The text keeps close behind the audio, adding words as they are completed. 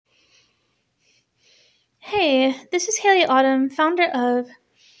Hey, this is Haley Autumn, founder of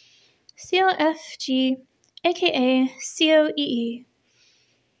COFG, aka COEE.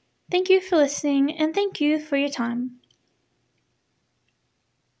 Thank you for listening and thank you for your time.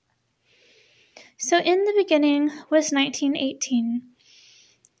 So, in the beginning was 1918.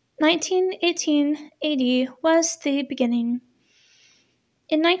 1918 AD was the beginning.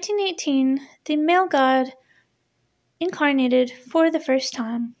 In 1918, the male god incarnated for the first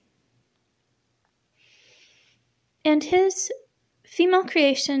time, and his female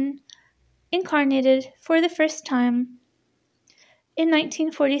creation incarnated for the first time in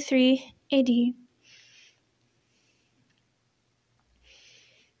 1943 AD.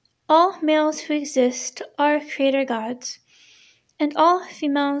 All males who exist are creator gods, and all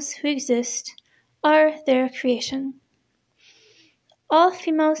females who exist are their creation. All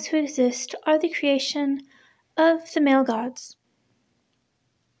females who exist are the creation of the male gods.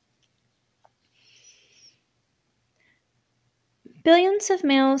 Billions of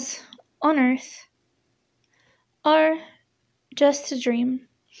males on Earth are just a dream.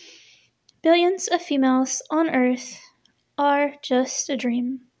 Billions of females on Earth are just a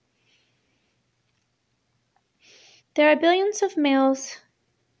dream. There are billions of males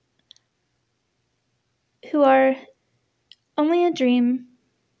who are only a dream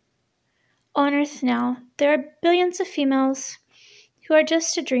on Earth now. There are billions of females who are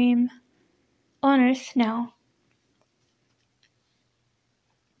just a dream on Earth now.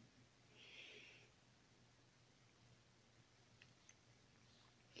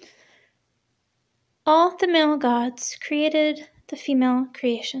 All the male gods created the female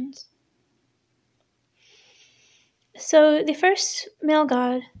creations. So the first male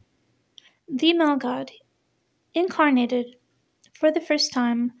god, incarnated for the first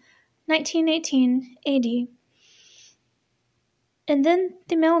time 1918 AD. And then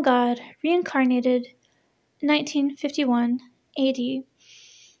the male god reincarnated 1951 AD.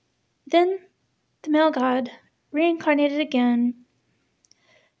 Then the male god reincarnated again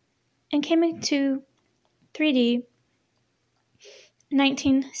and came into 3D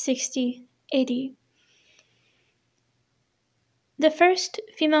 1960 AD. The first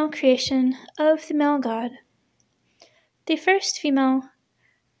female creation of the male god. The first female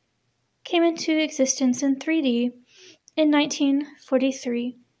came into existence in 3D in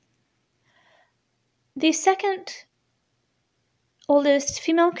 1943. The second oldest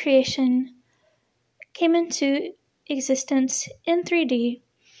female creation came into existence in 3D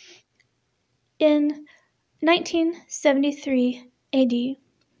in 1973 AD.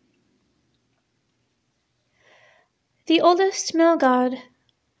 The oldest male god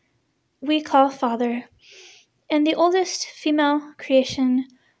we call Father, and the oldest female creation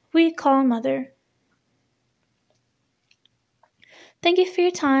we call Mother. Thank you for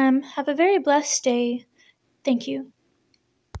your time. Have a very blessed day. Thank you.